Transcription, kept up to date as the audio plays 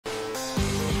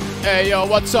Hey yo,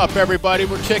 what's up everybody?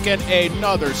 We're kicking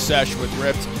another sesh with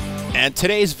Rypt, and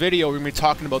today's video we're going to be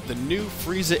talking about the new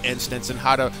Frieza instance and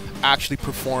how to actually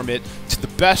perform it to the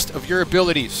best of your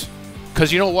abilities.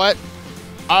 Because you know what?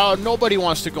 Nobody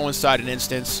wants to go inside an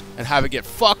instance and have it get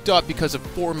fucked up because of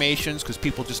formations, because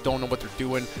people just don't know what they're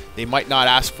doing. They might not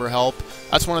ask for help.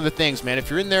 That's one of the things, man.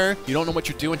 If you're in there, you don't know what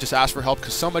you're doing, just ask for help,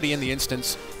 because somebody in the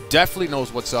instance definitely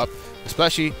knows what's up,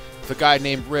 especially if a guy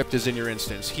named Rypt is in your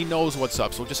instance. He knows what's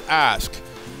up, so just ask.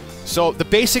 So the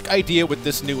basic idea with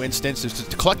this new instance is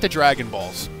to collect the Dragon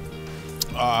Balls.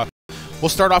 We'll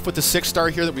start off with the 6-star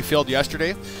here that we failed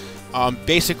yesterday.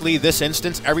 Basically, this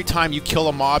instance, every time you kill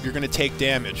a mob, you're going to take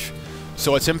damage.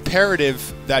 So it's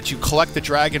imperative that you collect the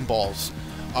Dragon Balls.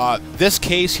 This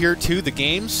case here, too, the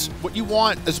games, what you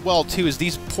want as well, too, is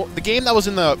the game that was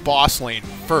in the boss lane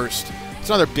first. It's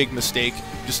another big mistake,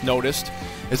 just noticed,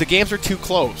 is the games are too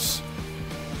close.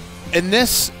 In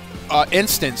this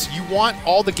instance, you want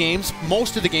all the games,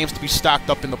 most of the games, to be stacked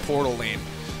up in the portal lane.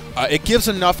 It gives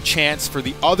enough chance for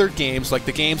the other games, like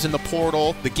the games in the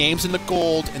portal, the games in the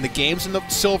gold, and the games in the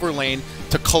silver lane,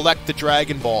 to collect the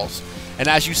Dragon Balls. And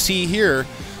as you see here,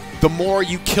 the more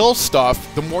you kill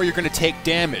stuff, the more you're going to take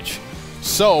damage.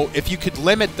 So if you could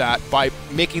limit that by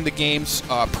making the games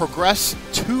progress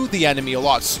to the enemy a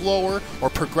lot slower, or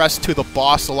progress to the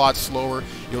boss a lot slower,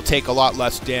 you'll take a lot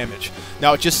less damage.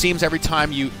 Now it just seems every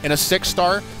time you, in a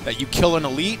 6-star, that you kill an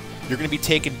elite, you're going to be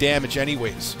taking damage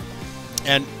anyways.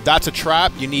 And that's a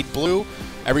trap. You need blue.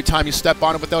 Every time you step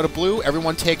on it without a blue,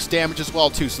 everyone takes damage as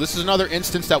well too. So this is another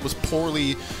instance that was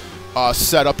poorly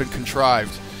set up and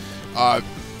contrived.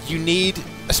 You need,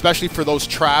 especially for those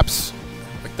traps,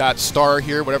 like that star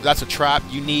here, whatever, that's a trap.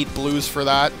 You need blues for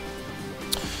that.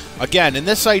 Again, in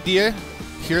this idea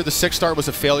here, the 6-star was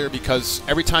a failure because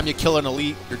every time you kill an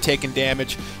elite, you're taking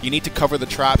damage. You need to cover the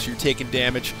traps, you're taking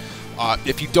damage.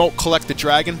 If you don't collect the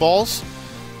Dragon Balls,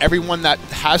 everyone that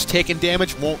has taken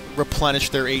damage won't replenish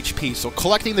their HP. So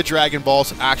collecting the Dragon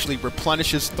Balls actually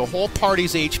replenishes the whole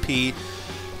party's HP,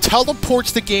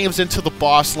 teleports the games into the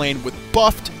boss lane with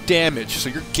buffed damage. So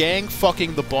you're gang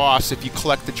fucking the boss if you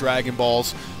collect the Dragon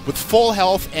Balls with full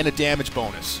health and a damage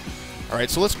bonus. Alright,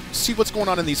 so let's see what's going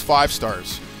on in these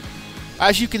 5-stars.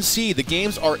 As you can see, the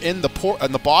games are in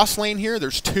the boss lane here.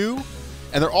 There's 2,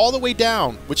 and they're all the way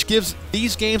down, which gives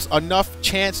these games enough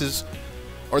chances,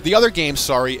 or the other games,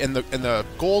 sorry, in the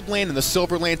gold lane and the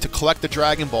silver lane, to collect the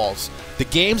Dragon Balls. The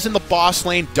games in the boss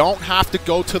lane don't have to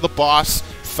go to the boss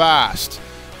fast.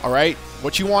 Alright?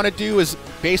 What you want to do is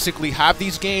basically have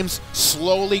these games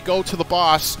slowly go to the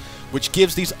boss, which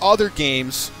gives these other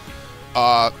games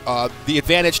the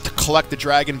advantage to collect the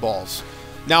Dragon Balls.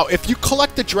 Now, if you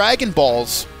collect the Dragon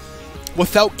Balls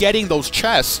without getting those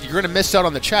chests, you're going to miss out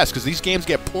on the chests, because these games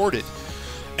get ported.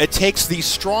 It takes the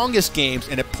strongest games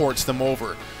and it ports them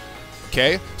over.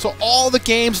 Okay? So all the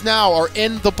games now are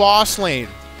in the boss lane.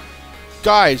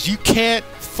 Guys, you can't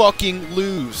fucking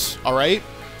lose. Alright?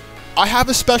 I have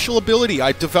a special ability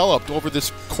I developed over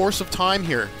this course of time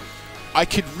here. I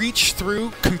could reach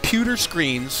through computer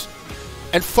screens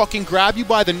and fucking grab you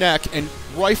by the neck and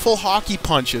rifle hockey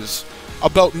punches.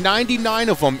 About 99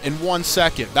 of them in 1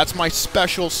 second. That's my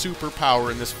special superpower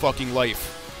in this fucking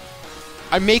life.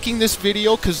 I'm making this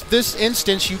video because this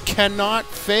instance you cannot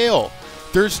fail.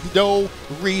 There's no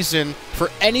reason for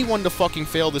anyone to fucking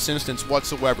fail this instance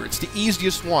whatsoever. It's the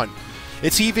easiest one.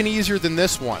 It's even easier than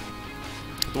this one.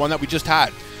 The one that we just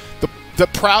had.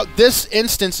 This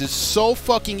instance is so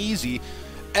fucking easy.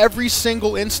 Every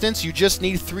single instance, you just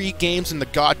need 3 games in the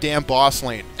goddamn boss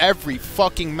lane. Every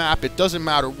fucking map, it doesn't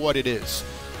matter what it is.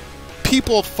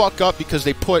 People fuck up because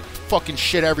they put fucking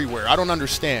shit everywhere. I don't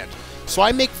understand. So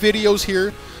I make videos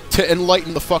here to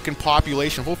enlighten the fucking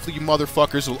population. Hopefully you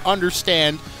motherfuckers will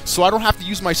understand, so I don't have to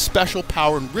use my special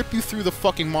power and rip you through the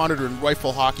fucking monitor and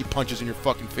rifle hockey punches in your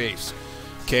fucking face.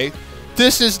 Okay?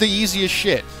 This is the easiest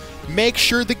shit. Make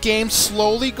sure the games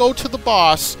slowly go to the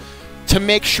boss to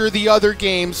make sure the other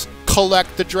games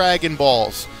collect the Dragon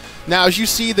Balls. Now, as you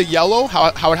see the yellow,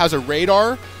 how it has a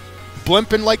radar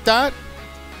blimping like that,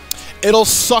 it'll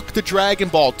suck the Dragon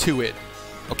Ball to it.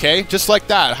 Okay? Just like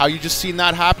that. How you just seen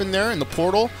that happen there in the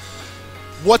portal.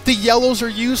 What the yellows are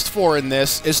used for in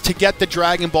this is to get the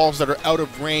Dragon Balls that are out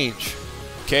of range.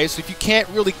 Okay? So if you can't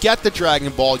really get the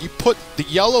Dragon Ball, you put the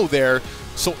yellow there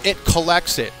so it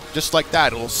collects it. Just like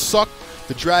that. It'll suck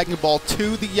the Dragon Ball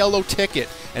to the yellow ticket,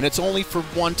 and it's only for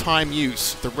one-time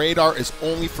use. The radar is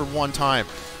only for one time.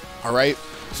 Alright?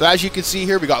 So as you can see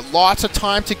here, we got lots of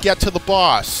time to get to the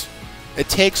boss. It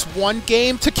takes 1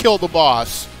 game to kill the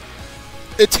boss.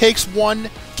 It takes 1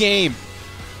 game.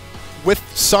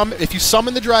 If you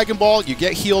summon the Dragon Ball, you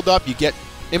get healed up, you get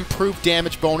improved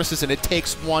damage bonuses, and it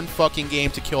takes one fucking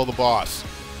game to kill the boss.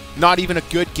 Not even a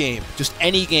good game, just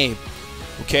any game.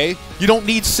 Okay? You don't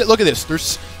need... Look at this.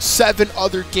 There's 7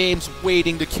 other games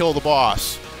waiting to kill the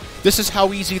boss. This is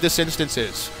how easy this instance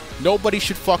is. Nobody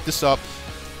should fuck this up.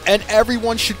 And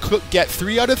everyone should get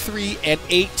 3 out of 3 and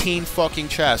 18 fucking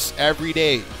chests every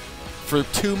day for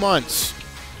 2 months.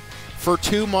 For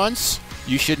 2 months,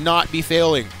 you should not be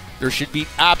failing. There should be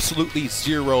absolutely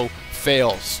 0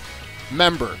 fails.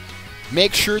 Remember,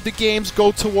 make sure the games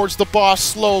go towards the boss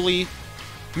slowly.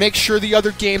 Make sure the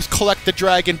other games collect the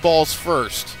Dragon Balls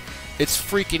first. It's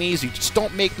freaking easy. Just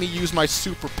don't make me use my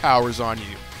superpowers on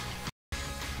you.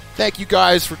 Thank you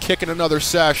guys for kicking another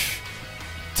sesh.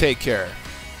 Take care.